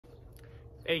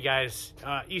Hey guys,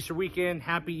 Easter weekend.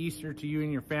 Happy Easter to you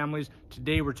and your families.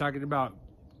 Today we're talking about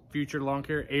future lawn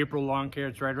care, April lawn care.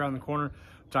 It's right around the corner.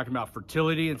 We're talking about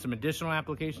fertility and some additional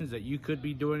applications that you could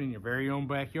be doing in your very own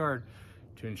backyard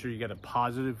to ensure you get a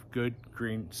positive, good,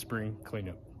 green spring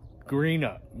cleanup. Green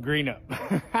up.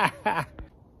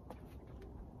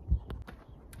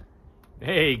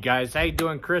 Hey guys, how you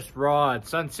doing? Chris Raw at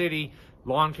Sun City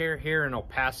Lawn Care here in El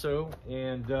Paso.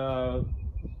 And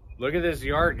look at this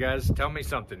yard, guys. Tell me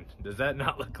something. Does that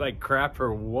not look like crap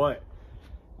or what?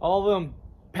 All them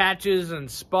patches and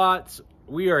spots,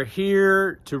 we are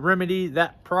here to remedy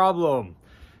that problem.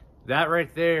 That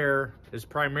right there is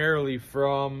primarily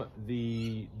from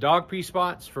the dog pee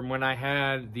spots from when I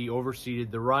had the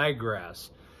overseeded the ryegrass.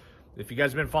 If you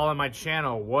guys have been following my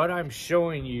channel, what I'm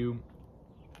showing you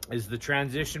is the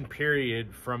transition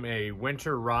period from a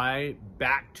winter rye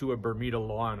back to a Bermuda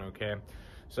lawn, okay?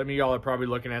 Some of y'all are probably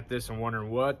looking at this and wondering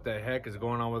what the heck is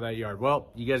going on with that yard. Well,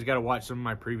 you guys got to watch some of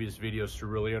my previous videos to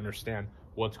really understand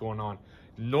what's going on.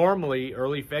 Normally,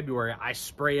 early February, I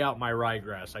spray out my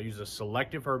ryegrass. I use a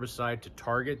selective herbicide to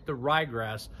target the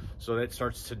ryegrass so that it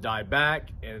starts to die back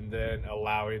and then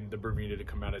allowing the Bermuda to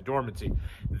come out of dormancy.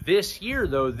 This year,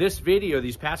 though, this video,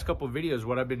 these past couple of videos,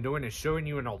 what I've been doing is showing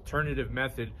you an alternative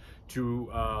method to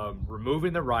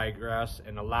removing the ryegrass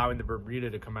and allowing the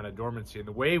Bermuda to come out of dormancy. And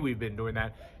the way we've been doing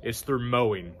that is through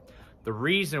mowing. The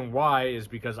reason why is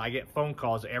because I get phone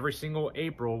calls every single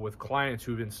April with clients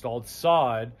who've installed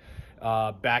sod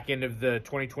back end of the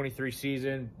 2023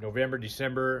 season, November,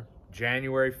 December,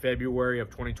 January, February of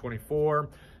 2024.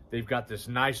 They've got this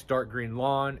nice dark green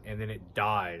lawn and then it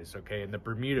dies, okay? And the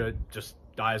Bermuda just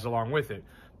dies along with it.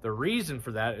 The reason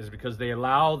for that is because they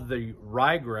allow the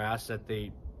ryegrass that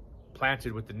they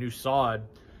planted with the new sod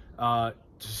to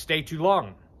stay too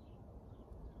long.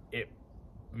 It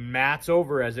mats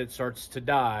over as it starts to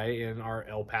die in our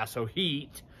El Paso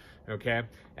heat, okay?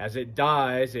 As it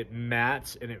dies, it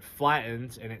mats and it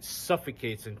flattens and it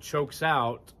suffocates and chokes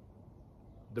out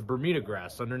the Bermuda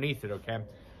grass underneath it, okay?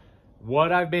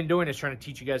 What I've been doing is trying to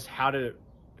teach you guys how to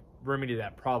remedy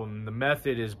that problem. The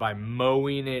method is by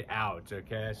mowing it out,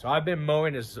 okay? So I've been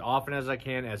mowing as often as I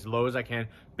can, as low as I can,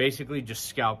 basically just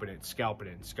scalping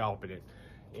it.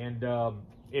 And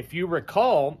if you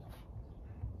recall,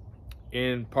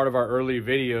 in part of our early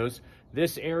videos,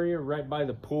 this area right by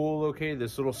the pool, okay,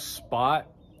 this little spot,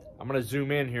 I'm gonna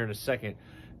zoom in here in a second.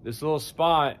 This little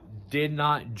spot did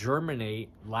not germinate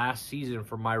last season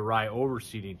for my rye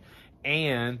overseeding.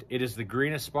 And it is the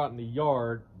greenest spot in the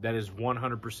yard that is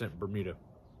 100% Bermuda.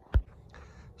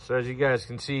 So as you guys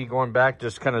can see, going back,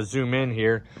 just kind of zoom in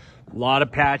here, a lot of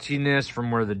patchiness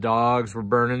from where the dogs were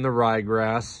burning the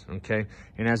ryegrass, okay?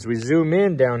 And as we zoom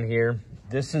in down here,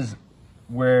 this is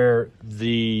where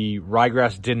the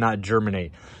ryegrass did not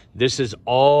germinate. This is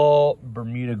all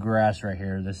Bermuda grass right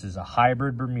here. This is a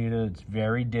hybrid Bermuda. It's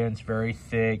very dense, very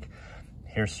thick.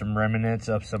 Here's some remnants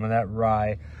of some of that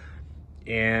rye.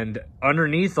 And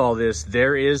underneath all this,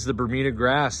 there is the Bermuda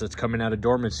grass that's coming out of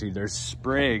dormancy. There's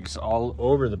sprigs all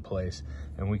over the place.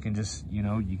 And we can just, you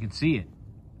know, you can see it.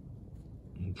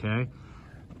 Okay.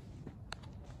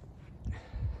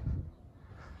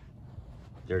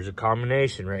 There's a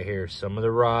combination right here. Some of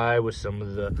the rye with some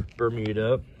of the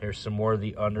Bermuda. There's some more of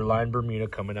the underlying Bermuda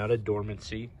coming out of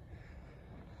dormancy.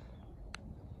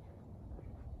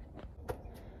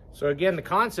 So again, the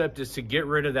concept is to get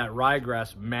rid of that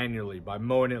ryegrass manually by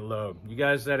mowing it low. You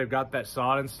guys that have got that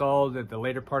sod installed at the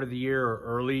later part of the year or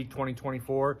early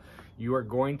 2024, you are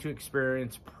going to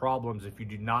experience problems if you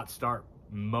do not start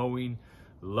mowing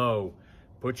low.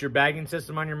 Put your bagging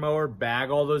system on your mower, bag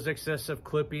all those excessive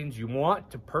clippings. You want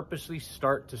to purposely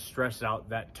start to stress out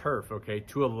that turf, okay,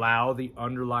 to allow the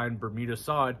underlying Bermuda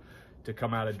sod to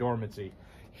come out of dormancy.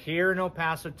 Here in El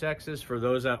Paso, Texas, for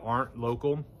those that aren't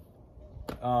local,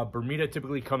 Bermuda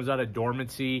typically comes out of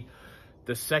dormancy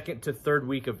the 2nd to 3rd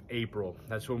week of April.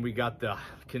 That's when we got the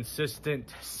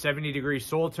consistent 70-degree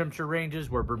soil temperature ranges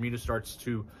where Bermuda starts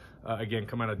to, again,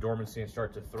 come out of dormancy and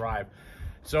start to thrive.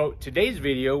 So today's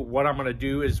video, what I'm going to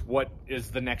do is what is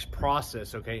the next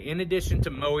process, okay? In addition to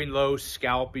mowing low,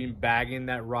 scalping, bagging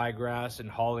that ryegrass and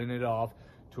hauling it off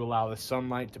to allow the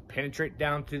sunlight to penetrate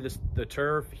down to the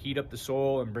turf, heat up the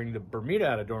soil, and bring the Bermuda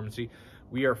out of dormancy,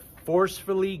 we are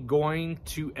forcefully going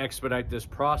to expedite this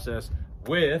process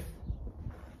with,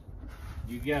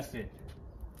 you guessed it,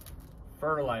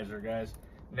 fertilizer, guys.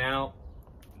 Now,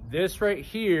 this right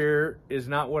here is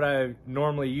not what I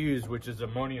normally use, which is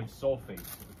ammonium sulfate,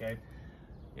 okay?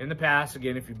 In the past,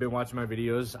 again, if you've been watching my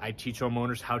videos, I teach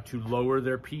homeowners how to lower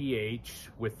their pH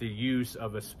with the use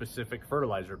of a specific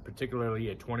fertilizer, particularly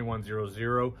a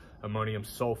 2100 ammonium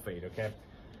sulfate, okay?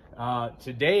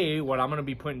 Today, what I'm going to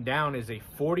be putting down is a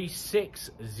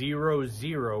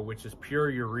 4600, which is pure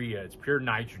urea. It's pure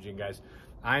nitrogen, guys.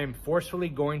 I am forcefully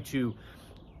going to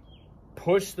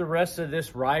push the rest of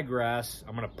this ryegrass.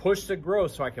 I'm going to push the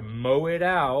growth so I can mow it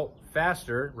out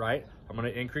faster, right? I'm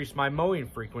going to increase my mowing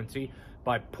frequency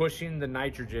by pushing the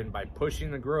nitrogen, by pushing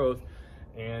the growth,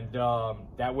 and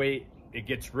that way it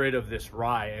gets rid of this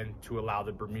rye and to allow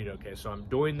the Bermuda, okay? So I'm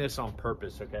doing this on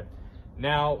purpose, okay?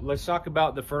 Now, let's talk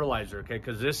about the fertilizer, okay?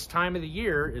 Because this time of the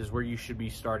year is where you should be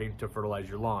starting to fertilize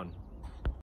your lawn.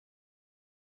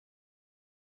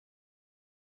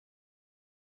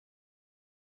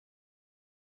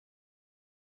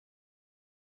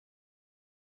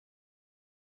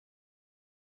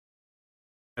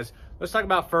 Let's talk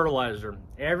about fertilizer.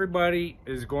 Everybody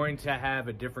is going to have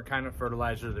a different kind of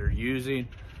fertilizer they're using.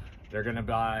 They're going to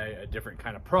buy a different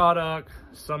kind of product.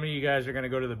 Some of you guys are going to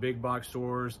go to the big box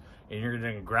stores and you're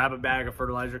going to grab a bag of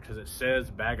fertilizer because it says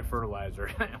bag of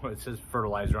fertilizer. It says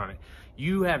fertilizer on it.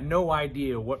 You have no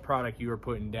idea what product you are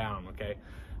putting down, okay?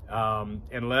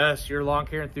 Unless you're a lawn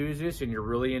care enthusiast and you're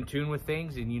really in tune with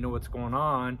things and you know what's going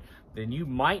on, then you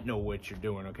might know what you're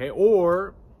doing, okay?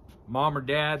 Or mom or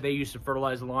dad, they used to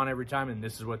fertilize the lawn every time and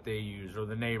this is what they use, or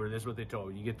the neighbor, this is what they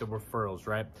told you. You get the referrals,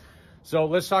 right? So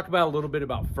let's talk about a little bit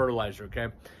about fertilizer, okay?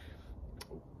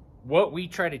 What we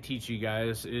try to teach you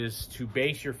guys is to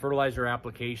base your fertilizer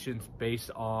applications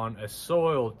based on a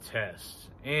soil test.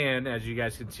 And as you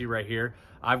guys can see right here,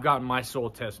 I've gotten my soil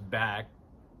test back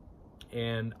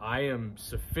and I am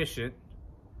sufficient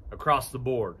across the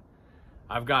board.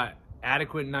 I've got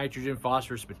adequate nitrogen,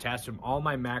 phosphorus, potassium. All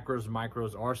my macros,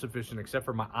 micros are sufficient except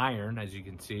for my iron, as you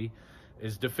can see,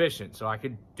 is deficient. So I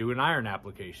could do an iron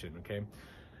application, okay?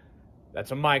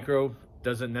 That's a micro,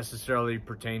 doesn't necessarily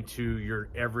pertain to your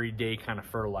everyday kind of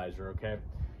fertilizer, okay?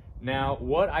 Now,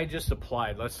 what I just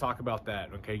applied, let's talk about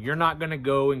that, okay? You're not gonna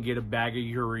go and get a bag of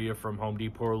urea from Home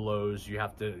Depot or Lowe's. You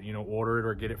have to, order it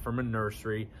or get it from a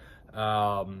nursery.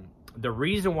 The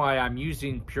reason why I'm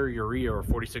using pure urea or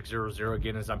 4600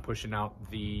 again is I'm pushing out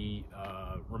the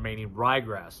remaining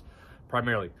ryegrass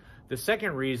primarily. The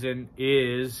second reason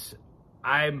is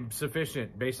I'm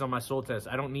sufficient based on my soil test.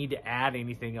 I don't need to add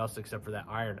anything else except for that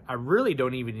iron. I really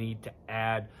don't even need to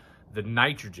add the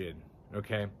nitrogen,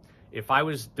 okay? If I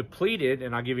was depleted,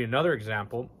 and I'll give you another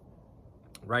example.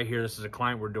 Right here, this is a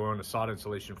client we're doing a sod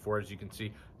installation for, as you can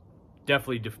see,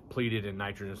 definitely depleted in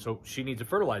nitrogen, so she needs a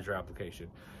fertilizer application.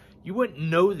 You wouldn't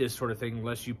know this sort of thing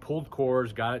unless you pulled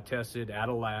cores, got it tested at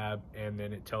a lab, and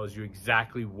then it tells you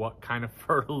exactly what kind of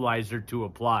fertilizer to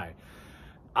apply.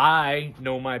 I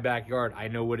know my backyard. I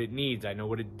know what it needs. I know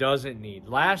what it doesn't need.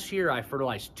 Last year, I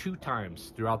fertilized 2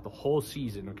 times throughout the whole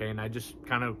season, okay? And I just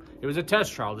it was a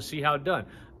test trial to see how it done.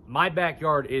 My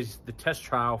backyard is the test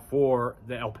trial for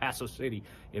the El Paso City,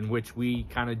 in which we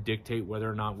kind of dictate whether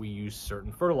or not we use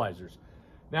certain fertilizers.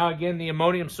 Now, again, the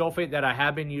ammonium sulfate that I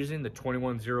have been using, the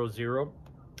 2100,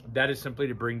 that is simply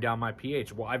to bring down my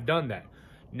pH. Well, I've done that.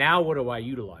 Now, what do I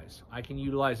utilize? I can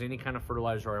utilize any kind of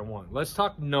fertilizer I want. Let's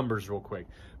talk numbers real quick.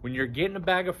 When you're getting a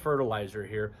bag of fertilizer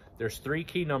here, there's 3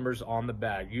 key numbers on the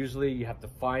bag. Usually, you have to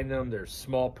find them. There's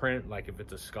small print, like if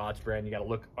it's a Scotch brand, you got to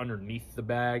look underneath the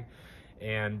bag.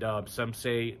 And some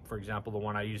say, for example, the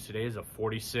one I use today is a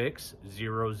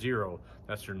 4600.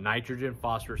 That's your nitrogen,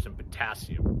 phosphorus, and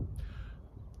potassium.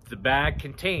 The bag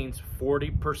contains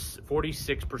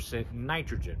 46%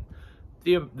 nitrogen.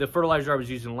 The fertilizer I was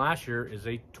using last year is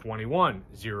a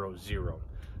 2100.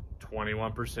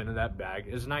 21% of that bag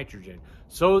is nitrogen.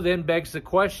 So then begs the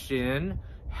question,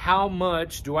 how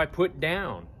much do I put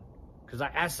down? Because I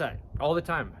ask that all the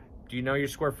time. Do you know your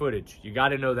square footage? You got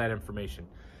to know that information.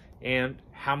 And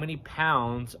how many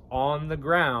pounds on the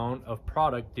ground of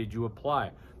product did you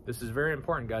apply? This is very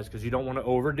important, guys, because you don't want to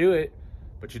overdo it,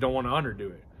 but you don't want to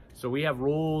underdo it. So we have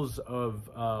rules of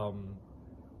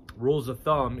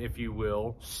thumb, if you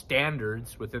will,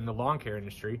 standards within the lawn care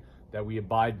industry that we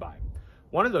abide by.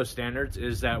 One of those standards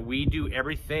is that we do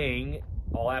everything,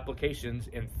 all applications,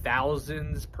 in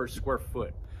thousands per square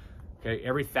foot. Okay,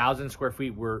 every 1,000 square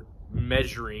feet, we're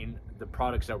measuring the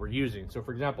products that we're using. So,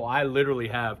 for example, I literally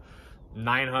have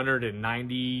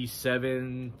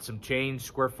 997 some change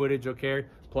square footage, okay,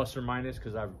 plus or minus,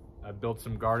 because I've built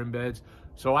some garden beds.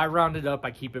 So I round it up.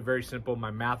 I keep it very simple.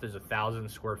 My math is 1,000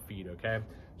 square feet, okay?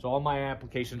 So all my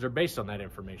applications are based on that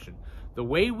information. The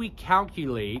way we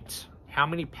calculate how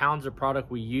many pounds of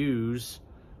product we use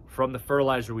from the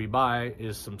fertilizer we buy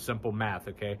is some simple math,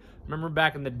 okay? Remember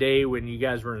back in the day when you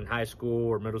guys were in high school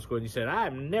or middle school and you said,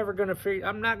 I'm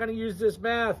not gonna use this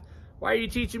math. Why are you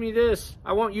teaching me this?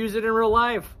 I won't use it in real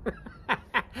life.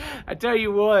 I tell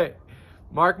you what,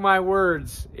 Mark my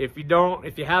words, if you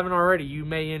haven't already, you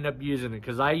may end up using it,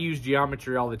 because I use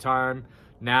geometry all the time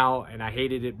now, and I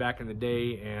hated it back in the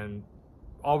day, and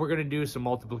all we're going to do is some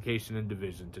multiplication and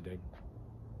division today.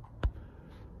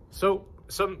 So,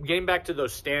 getting back to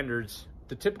those standards,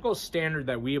 the typical standard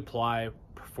that we apply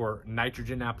for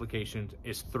nitrogen applications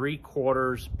is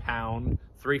 3/4 pound,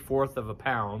 3/4 of a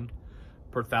pound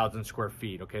per 1,000 square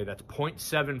feet. Okay, that's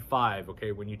 0.75.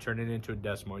 Okay, when you turn it into a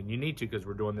decimal, and you need to, because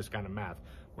we're doing this kind of math.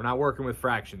 We're not working with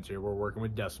fractions here, we're working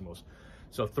with decimals.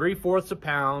 So 3/4 a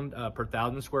pound per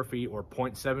 1,000 square feet, or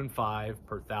 0.75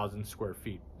 per 1,000 square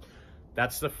feet.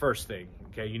 That's the first thing.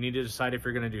 Okay, you need to decide if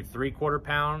you're going to do 3/4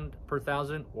 pound per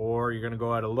 1,000, or you're going to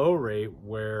go at a low rate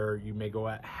where you may go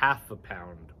at 1/2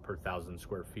 pound per 1,000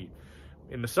 square feet.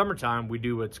 In the summertime, we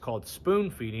do what's called spoon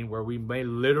feeding, where we may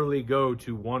literally go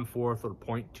to 1/4 or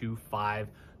 0.25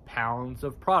 pounds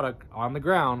of product on the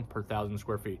ground per 1,000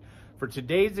 square feet. For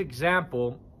today's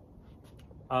example,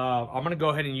 I'm going to go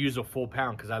ahead and use a full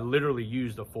pound, because I literally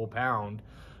used a full pound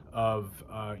of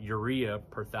urea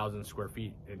per 1,000 square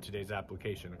feet in today's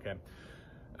application. Okay,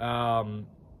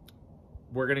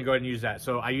 we're going to go ahead and use that.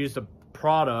 So I used a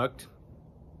product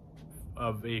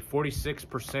of a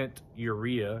 46%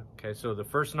 urea. Okay, so the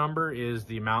first number is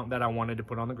the amount that I wanted to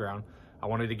put on the ground. I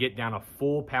wanted to get down a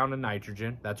full pound of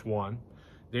nitrogen. That's 1.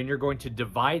 Then you're going to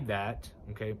divide that,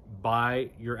 okay,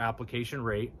 by your application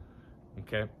rate.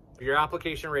 Okay, your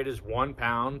application rate is 1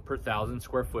 pound per 1,000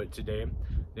 square foot today.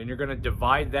 Then you're going to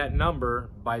divide that number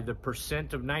by the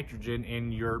percent of nitrogen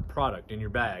in your product, in your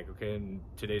bag. Okay, in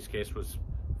today's case was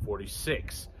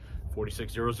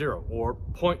 4600, or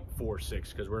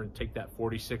 0.46, because we're going to take that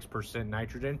 46%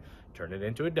 nitrogen, turn it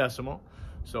into a decimal.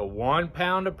 So 1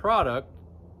 pound of product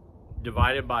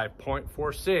divided by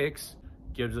 0.46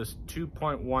 gives us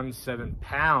 2.17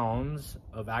 pounds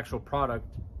of actual product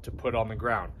to put on the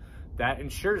ground. That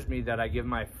ensures me that I give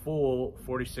my full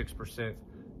 46%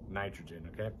 nitrogen.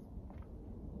 Okay,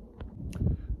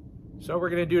 so we're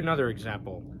going to do another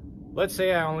example. Let's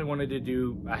say I only wanted to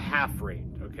do a 1/2 rate.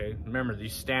 Okay, remember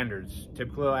these standards.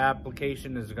 Typical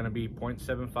application is going to be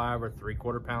 0.75 or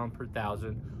 3/4 pound per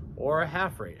 1,000, or a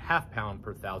 1/2 rate, 1/2 pound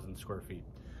per 1,000 square feet.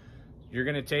 You're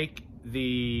going to take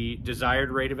the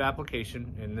desired rate of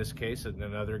application. In this case,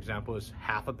 another example is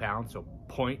 1/2 pound, so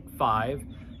 0.5.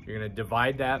 You're going to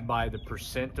divide that by the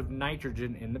percent of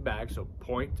nitrogen in the bag, so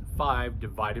 0.5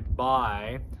 divided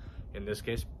by, in this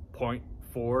case,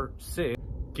 0.46,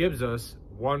 gives us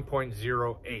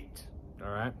 1.08.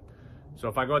 All right, so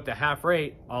if I go at the 1/2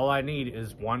 rate, all I need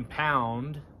is 1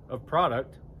 pound of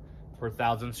product per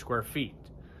 1,000 square feet.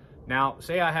 Now,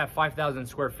 say I have 5,000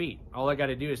 square feet. All I got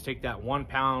to do is take that 1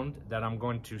 pound that I'm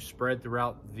going to spread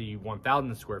throughout the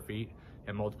 1,000 square feet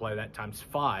and multiply that times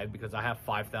 5, because I have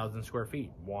 5,000 square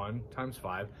feet. 1 times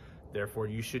 5. Therefore,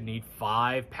 you should need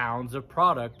 5 pounds of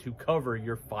product to cover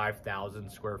your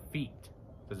 5,000 square feet.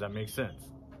 Does that make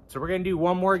sense? So we're going to do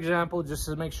one more example just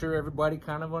to make sure everybody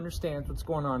kind of understands what's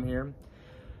going on here.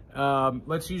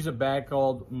 Let's use a bag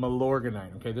called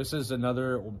Milorganite. Okay, this is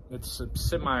another, it's a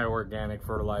semi-organic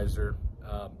fertilizer,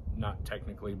 not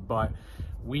technically, but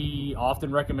we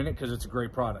often recommend it because it's a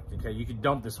great product. Okay, you can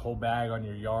dump this whole bag on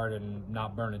your yard and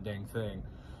not burn a dang thing.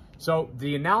 So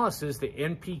the analysis, the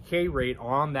NPK rate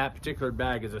on that particular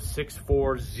bag is a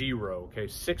 640. Okay,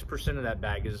 6% of that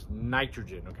bag is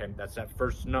nitrogen. Okay, that's that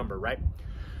first number, right?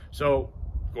 So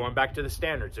going back to the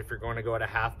standards, if you're going to go at a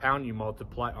 1/2 pound, you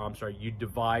multiply, you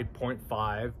divide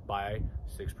 0.5 by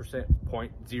 6%,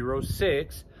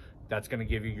 0.06. That's going to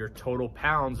give you your total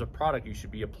pounds of product you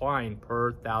should be applying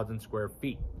per 1,000 square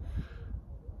feet.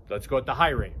 Let's go at the high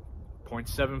rate,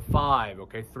 0.75,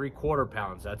 okay, 3/4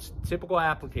 pounds. That's typical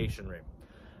application rate.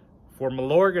 For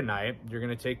Milorganite, you're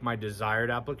going to take my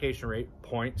desired application rate,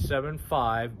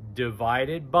 0.75,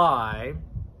 divided by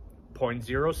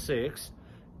 0.06,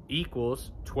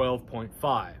 equals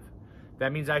 12.5.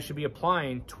 That means I should be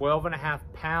applying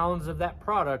 12.5 pounds of that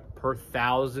product per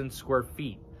 1,000 square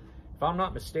feet. If I'm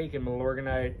not mistaken,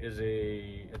 Milorganite is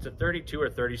it's a 32 or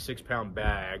 36 pound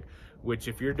bag, which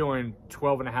if you're doing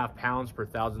 12.5 pounds per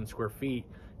 1,000 square feet,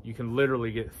 you can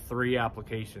literally get 3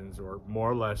 applications, or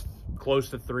more or less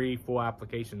close to 3 full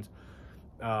applications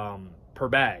per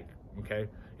bag. Okay,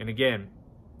 and again,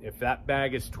 if that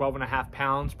bag is 12.5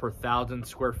 pounds per 1,000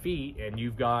 square feet and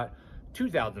you've got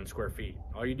 2,000 square feet,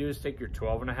 all you do is take your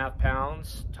 12.5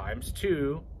 pounds times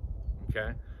 2,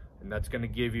 okay? And that's gonna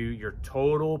give you your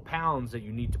total pounds that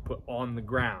you need to put on the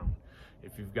ground.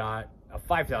 If you've got a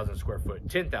 5,000 square foot,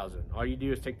 10,000, all you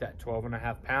do is take that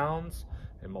 12.5 pounds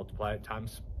and multiply it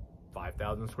times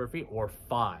 5,000 square feet, or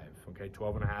 5, okay?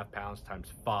 12.5 pounds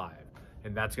times 5.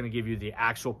 and that's going to give you the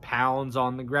actual pounds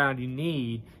on the ground you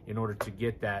need in order to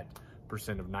get that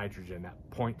percent of nitrogen, that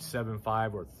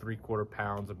 0.75 or 3/4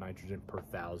 pounds of nitrogen per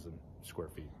 1,000 square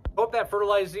feet. Hope that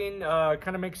fertilizing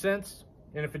kind of makes sense,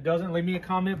 and if it doesn't, leave me a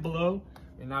comment below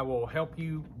and I will help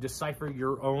you decipher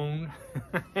your own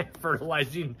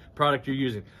fertilizing product you're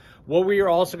using. What we are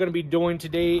also going to be doing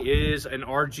today is an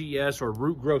RGS, or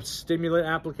root growth stimulant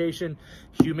application,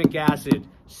 humic acid,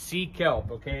 sea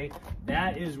kelp, okay?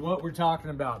 That is what we're talking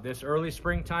about this early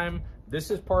springtime. This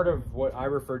is part of what I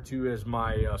refer to as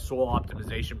my soil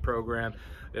optimization program.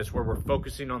 That's where we're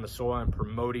focusing on the soil and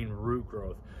promoting root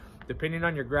growth. Depending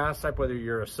on your grass type, whether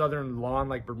you're a southern lawn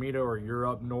like Bermuda or you're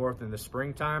up north in the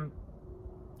springtime,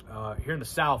 here in the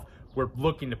south, we're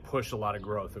looking to push a lot of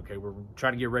growth, okay? We're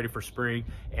trying to get ready for spring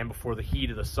and before the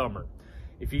heat of the summer.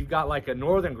 If you've got like a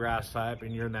northern grass type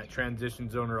and you're in that transition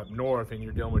zone or up north and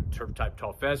you're dealing with turf type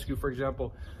tall fescue, for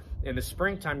example, in the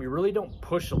springtime, you really don't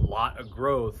push a lot of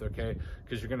growth, okay?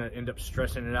 Because you're gonna end up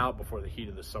stressing it out before the heat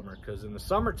of the summer. Because in the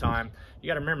summertime, you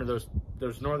gotta remember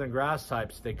those northern grass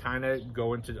types, they kind of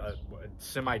go into a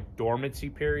semi-dormancy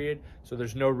period. So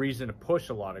there's no reason to push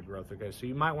a lot of growth, okay? So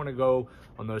you might wanna go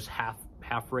on those half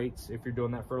rates if you're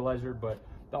doing that fertilizer. But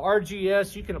the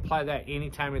RGS, you can apply that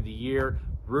any time of the year.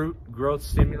 Root growth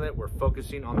stimulant, we're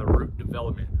focusing on the root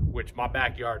development, which my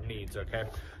backyard needs, okay?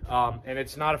 And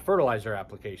it's not a fertilizer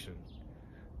application.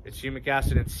 It's humic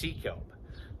acid and sea kelp.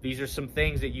 These are some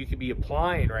things that you could be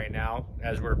applying right now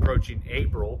as we're approaching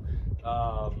April,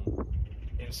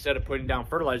 instead of putting down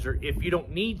fertilizer, if you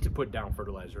don't need to put down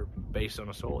fertilizer based on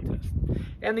a soil test.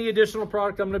 And the additional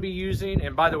product I'm going to be using,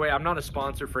 and by the way, I'm not a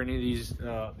sponsor for any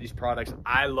of these products.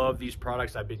 I love these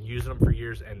products. I've been using them for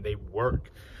years and they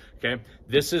work. Okay,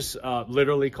 this is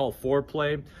literally called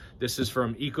Foreplay. This is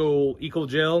from Eco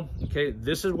Gel. Okay,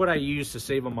 this is what I use to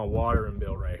save on my watering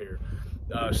bill right here.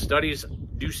 Studies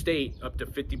do state up to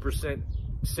 50%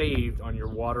 saved on your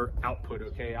water output.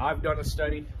 Okay, I've done a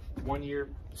study 1 year,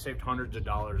 saved hundreds of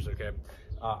dollars. Okay,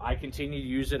 I continue to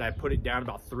use it. I put it down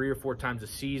about 3 or 4 times a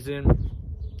season.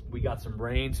 We got some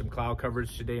rain, some cloud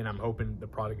coverage today, and I'm hoping the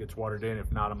product gets watered in.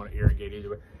 If not, I'm going to irrigate either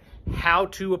way. How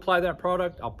to apply that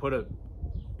product, I'll put a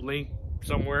link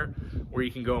somewhere where you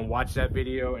can go and watch that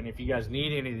video. And if you guys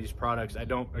need any of these products,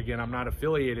 I'm not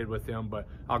affiliated with them, but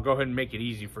I'll go ahead and make it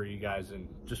easy for you guys and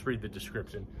just read the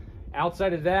description.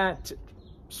 Outside of that,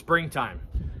 springtime,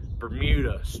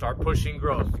 Bermuda, start pushing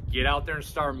growth. Get out there and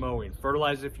start mowing.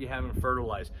 Fertilize if you haven't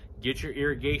fertilized. Get your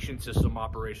irrigation system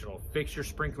operational. Fix your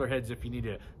sprinkler heads if you need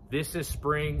to. This is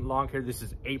spring lawn care. This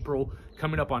is April,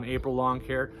 coming up on April lawn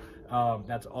care.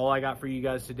 That's all I got for you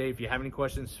guys today. If you have any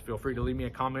questions, feel free to leave me a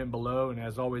comment below. And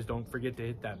as always, don't forget to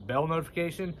hit that bell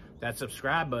notification, that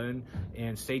subscribe button,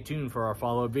 and stay tuned for our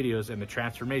follow-up videos and the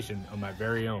transformation of my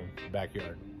very own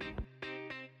backyard.